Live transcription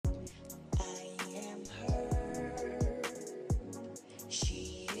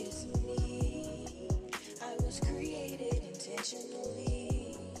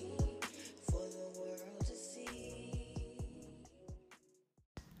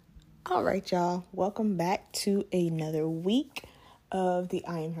All right, y'all. Welcome back to another week of the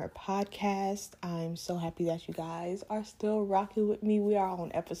I Am Her podcast. I'm so happy that you guys are still rocking with me. We are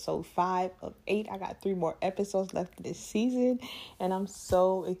on episode 5 of 8. I got 3 more episodes left this season, and I'm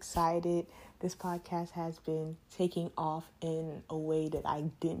so excited. This podcast has been taking off in a way that I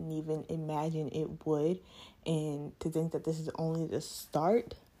didn't even imagine it would. And to think that this is only the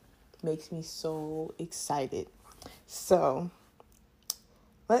start makes me so excited. So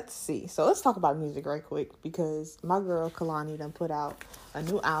let's see. So let's talk about music right quick because my girl Kalani done put out a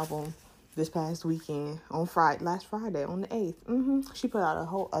new album this past weekend on last Friday on the 8th. She put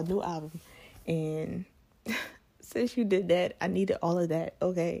out a new album, and since you did that, I needed all of that.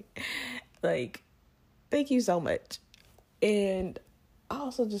 Okay, like thank you so much. And I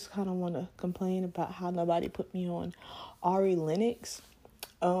also just kind of want to complain about how nobody put me on Ari Lennox.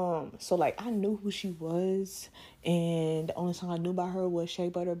 So like I knew who she was, and the only song I knew about her was Shea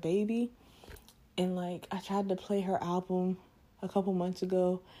Butter Baby. And like I tried to play her album a couple months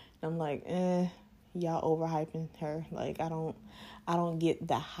ago, and I'm like, y'all overhyping her. Like I don't get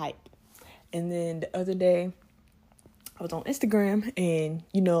the hype. And then the other day I was on Instagram, and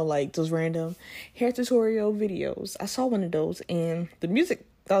like those random hair tutorial videos. I saw one of those, and the music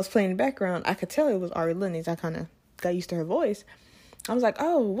that was playing in the background, I could tell it was Ari Lennox. I kind of got used to her voice. I was like,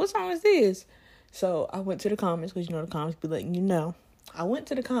 oh, what song is this? So I went to the comments, because the comments be letting you know. I went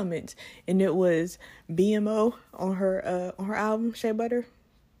to the comments, and it was BMO on her album, Shea Butter.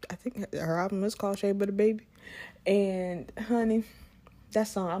 I think her album is called Shea Butter Baby. And honey,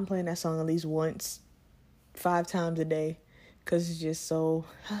 I'm playing that song at least once, 5 times a day, because it's just so...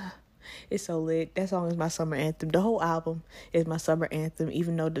 It's so lit. That song is my summer anthem. The whole album is my summer anthem,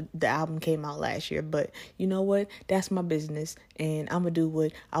 even though the album came out last year. But you know what? That's my business, and I'm going to do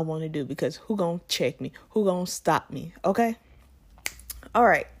what I want to do, because who going to check me? Who going to stop me? Okay? All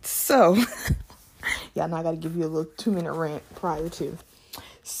right. So, yeah, now I got to give you a little 2-minute rant prior to.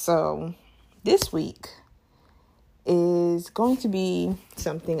 So, this week is going to be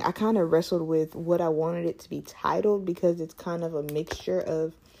something I kind of wrestled with what I wanted it to be titled, because it's kind of a mixture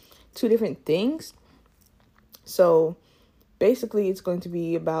of 2 different things. So basically it's going to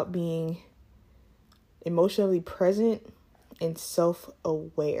be about being emotionally present and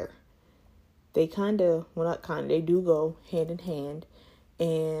self-aware. They they do go hand in hand.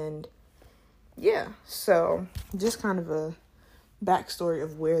 And yeah, so just kind of a backstory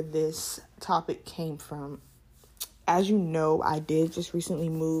of where this topic came from. As you know, I did just recently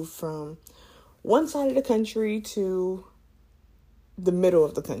move from one side of the country to the middle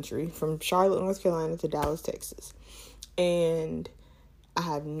of the country, from Charlotte, North Carolina to Dallas, Texas. And I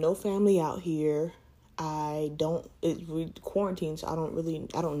have no family out here. It's quarantine, so I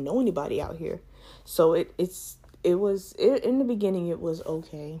don't know anybody out here. So in the beginning it was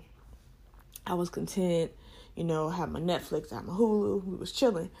okay. I was content, I had my Netflix, I had my Hulu, we was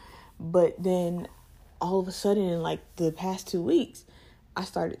chilling. But then all of a sudden, in like the past 2 weeks, I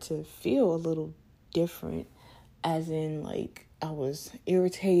started to feel a little different, as in like I was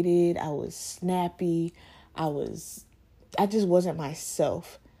irritated, I was snappy, I just wasn't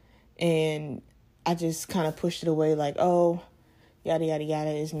myself. And I just kind of pushed it away like, oh, yada, yada, yada,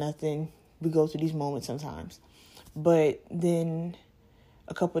 it's nothing. We go through these moments sometimes. But then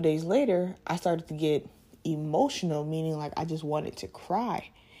a couple of days later, I started to get emotional, meaning like I just wanted to cry.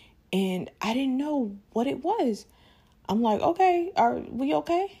 And I didn't know what it was. I'm like, okay, are we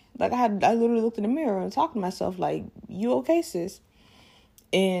okay? Like I literally looked in the mirror and talked to myself like, you okay, sis?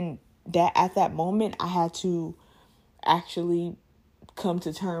 And that at that moment, I had to actually come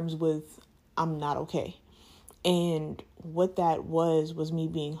to terms with, I'm not okay. And what that was me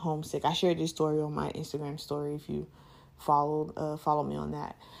being homesick. I shared this story on my Instagram story if you follow me on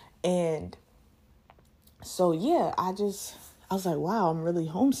that. And so, yeah, I was like, wow, I'm really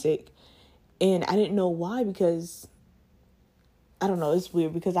homesick. And I didn't know why, because I don't know, it's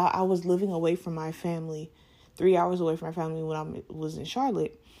weird, because I was living away from my family, 3 hours away from my family when I was in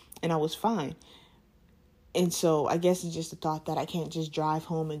Charlotte, and I was fine. And so I guess it's just the thought that I can't just drive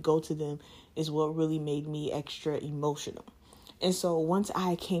home and go to them is what really made me extra emotional. And so once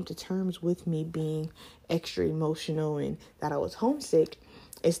I came to terms with me being extra emotional and that I was homesick,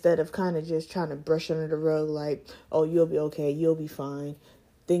 instead of kind of just trying to brush under the rug like, oh, you'll be okay, you'll be fine,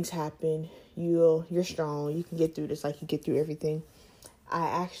 things happen, you're strong, you can get through this like you get through everything,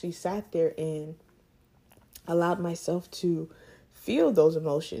 I actually sat there and allowed myself to feel those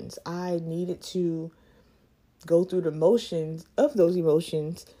emotions. I needed to go through the motions of those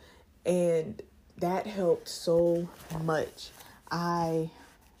emotions, and that helped so much. I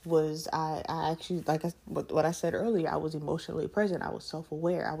was I actually, what I said earlier, I was emotionally present. I was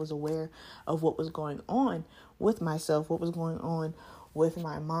self-aware. I was aware of what was going on with myself, what was going on with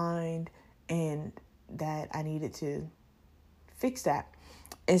my mind, and that I needed to fix that.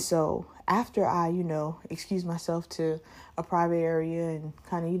 And so after I, excused myself to a private area and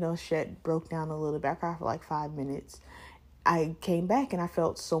kind of, broke down a little bit, I cried for like 5 minutes. I came back and I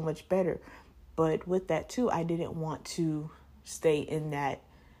felt so much better. But with that too, I didn't want to stay in that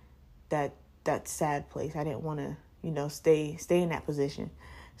sad place. I didn't want to, stay in that position.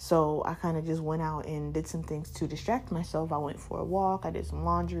 So I kind of just went out and did some things to distract myself. I went for a walk. I did some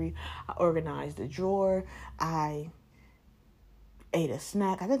laundry. I organized the drawer. I ate a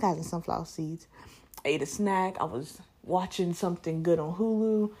snack. I think I had some sunflower seeds. I ate a snack. I was watching something good on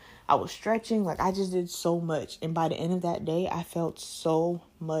Hulu. I was stretching. Like, I just did so much. And by the end of that day, I felt so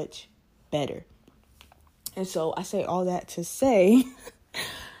much better. And so I say all that to say,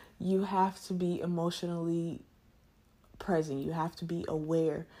 you have to be emotionally present. You have to be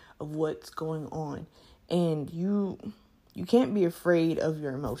aware of what's going on. And you can't be afraid of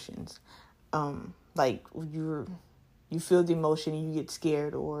your emotions. Like, you feel the emotion and you get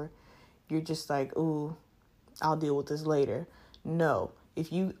scared, or you're just like, ooh, I'll deal with this later. No.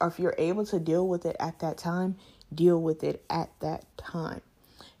 If you're able to deal with it at that time, deal with it at that time.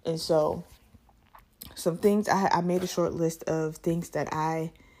 And so some things, I made a short list of things that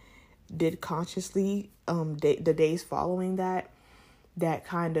I did consciously the days following that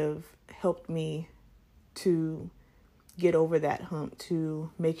kind of helped me to get over that hump, to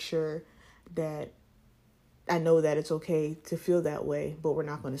make sure that I know that it's okay to feel that way, but we're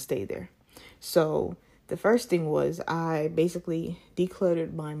not going to stay there. So the first thing was I basically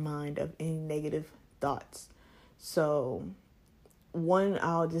decluttered my mind of any negative thoughts. So one,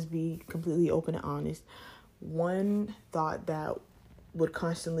 I'll just be completely open and honest. One thought that would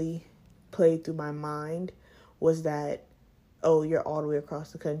constantly play through my mind was that, oh, you're all the way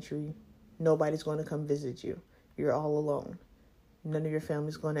across the country. Nobody's going to come visit you. You're all alone. None of your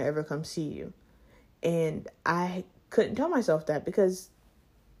family's going to ever come see you. And I couldn't tell myself that, because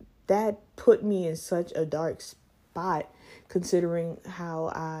that put me in such a dark spot, considering how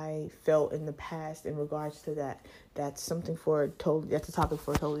I felt in the past in regards to that. That's a topic for a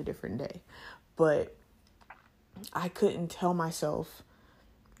totally different day. But I couldn't tell myself,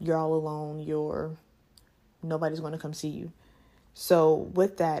 you're all alone, nobody's going to come see you. So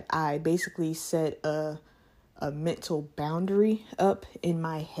with that, I basically set a mental boundary up in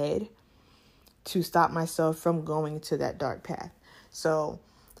my head to stop myself from going to that dark path. So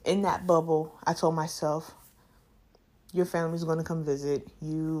in that bubble, I told myself, your family's going to come visit.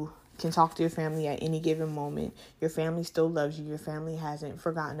 You can talk to your family at any given moment. Your family still loves you. Your family hasn't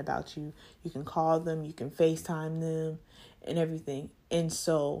forgotten about you. You can call them. You can FaceTime them and everything. And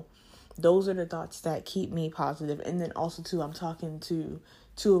so those are the thoughts that keep me positive. And then also, too, I'm talking to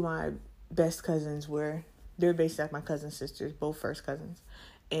two of my best cousins, where they're basically like my cousin sisters, both first cousins.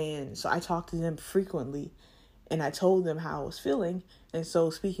 And so I talked to them frequently, and I told them how I was feeling. And so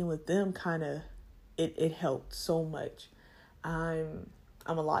speaking with them it helped so much. I'm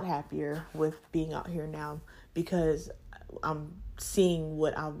a lot happier with being out here now, because I'm seeing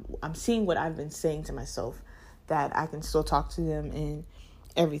what I've been saying to myself, that I can still talk to them and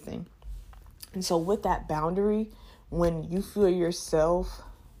everything. And so with that boundary, when you feel yourself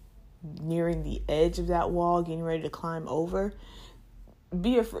nearing the edge of that wall, getting ready to climb over,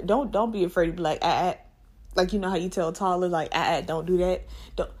 don't be afraid to be like, like, you know how you tell toddlers, like, don't do that.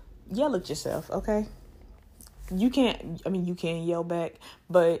 Don't yell at yourself, okay? You can yell back,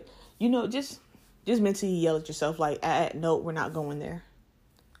 but, just mentally yell at yourself, like, no, we're not going there.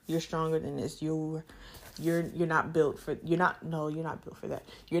 You're stronger than this. You're not built for, you're not built for that.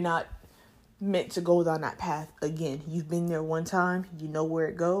 You're not meant to go down that path again. You've been there one time. You know where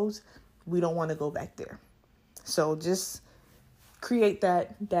it goes. We don't want to go back there. So just create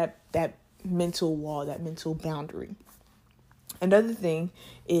that mental wall, that mental boundary. Another thing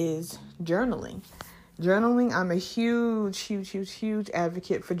is journaling. Journaling, I'm a huge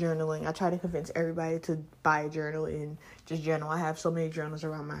advocate for journaling. I try to convince everybody to buy a journal and just journal. I have so many journals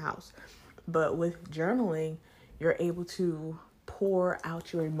around my house. But with journaling, you're able to pour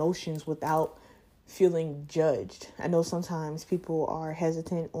out your emotions without feeling judged. I know sometimes people are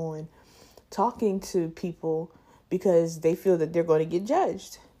hesitant on talking to people because they feel that they're going to get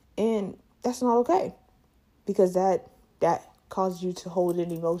judged. And that's not okay, because that causes you to hold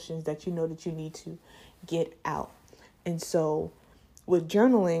in emotions that you know that you need to get out. And so with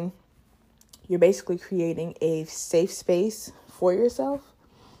journaling, you're basically creating a safe space for yourself.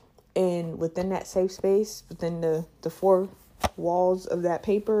 And within that safe space, within the four walls of that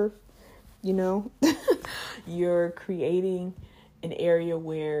paper, you're creating an area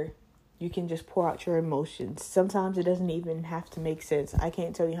where you can just pour out your emotions. Sometimes it doesn't even have to make sense. I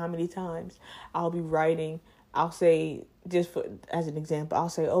can't tell you how many times I'll be writing. I'll say, as an example, I'll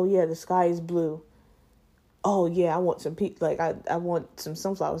say, oh yeah, the sky is blue. Oh yeah, I want some I want some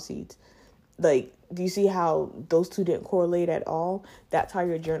sunflower seeds. Like, do you see how those two didn't correlate at all? That's how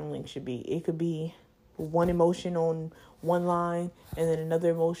your journaling should be. It could be one emotion on one line and then another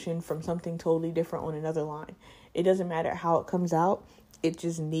emotion from something totally different on another line. It doesn't matter how it comes out. It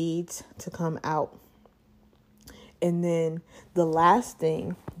just needs to come out. And then the last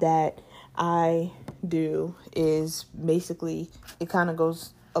thing that I do is basically, it kind of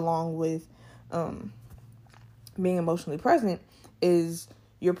goes along with being emotionally present, is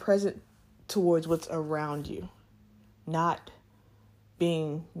you're present towards what's around you. Not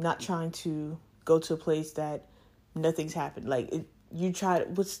trying to go to a place that nothing's happened. Like,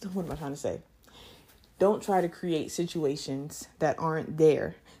 what am I trying to say? Don't try to create situations that aren't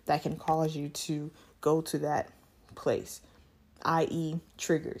there that can cause you to go to that place, i.e.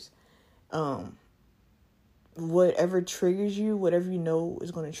 triggers. Whatever triggers you, whatever you know is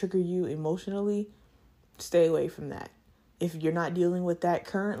going to trigger you emotionally, stay away from that. If you're not dealing with that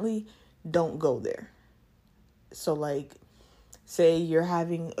currently, don't go there. So like, say you're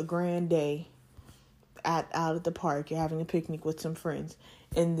having a grand day out at the park, you're having a picnic with some friends,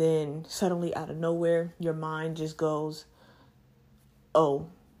 and then suddenly out of nowhere, your mind just goes, oh,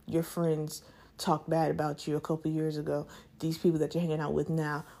 your friends talked bad about you a couple years ago. These people that you're hanging out with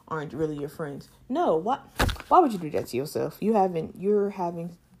now aren't really your friends. No, why would you do that to yourself? You're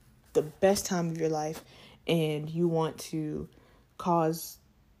having the best time of your life, and you want to cause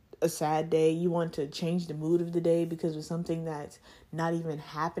a sad day. You want to change the mood of the day because of something that's not even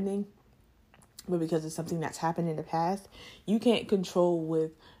happening, but because it's something that's happened in the past. You can't control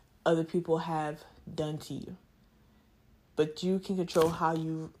what other people have done to you, but you can control how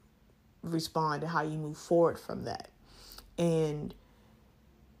you respond and how you move forward from that. And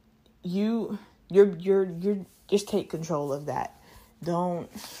you're just take control of that. Don't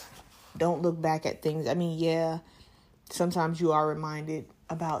look back at things. I mean, yeah, sometimes you are reminded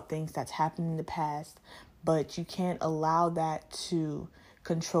about things that's happened in the past, but you can't allow that to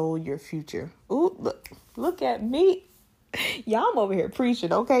control your future. Ooh, look at me. Yeah, I'm over here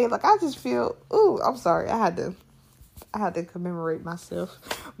preaching, okay? Like, I just feel, I'm sorry. I had to commemorate myself.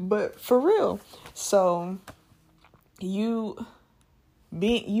 But for real. So you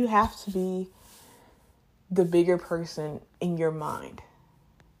have to be the bigger person in your mind.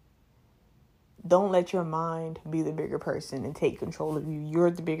 Don't let your mind be the bigger person and take control of you.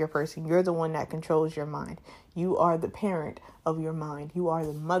 You're the bigger person. You're the one that controls your mind. You are the parent of your mind. You are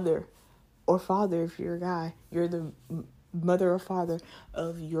the mother or father if you're a guy. You're the mother or father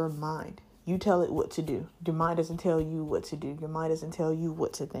of your mind. You tell it what to do. Your mind doesn't tell you what to do. Your mind doesn't tell you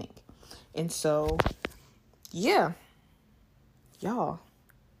what to think. And so, yeah. Y'all,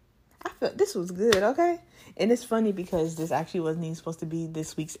 I felt this was good, okay? And it's funny because this actually wasn't even supposed to be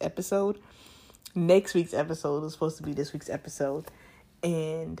this week's episode. Next week's episode was supposed to be this week's episode.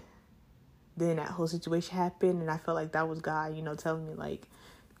 And then that whole situation happened, and I felt like that was God, telling me, like,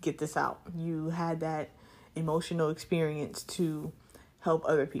 get this out. You had that emotional experience to help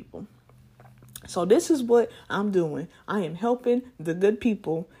other people. So this is what I'm doing. I am helping the good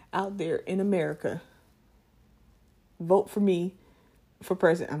people out there in America. Vote for me for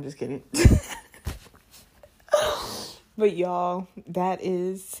president. I'm just kidding. But y'all, that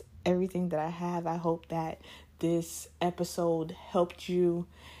is everything that I have. I hope that this episode helped you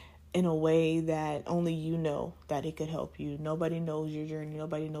in a way that only you know that it could help you. Nobody knows your journey.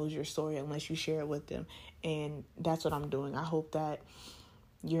 Nobody knows your story unless you share it with them. And that's what I'm doing. I hope that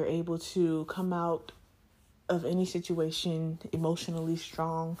you're able to come out of any situation emotionally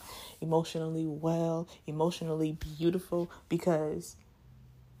strong, emotionally well, emotionally beautiful, because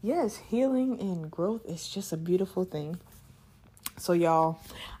yes, healing and growth is just a beautiful thing. So y'all,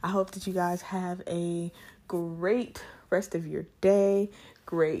 I hope that you guys have a great rest of your day,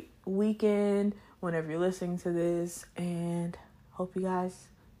 great weekend whenever you're listening to this, and hope you guys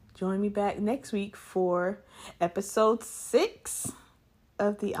join me back next week for episode 6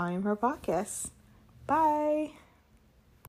 of the I Am Her podcast. Bye.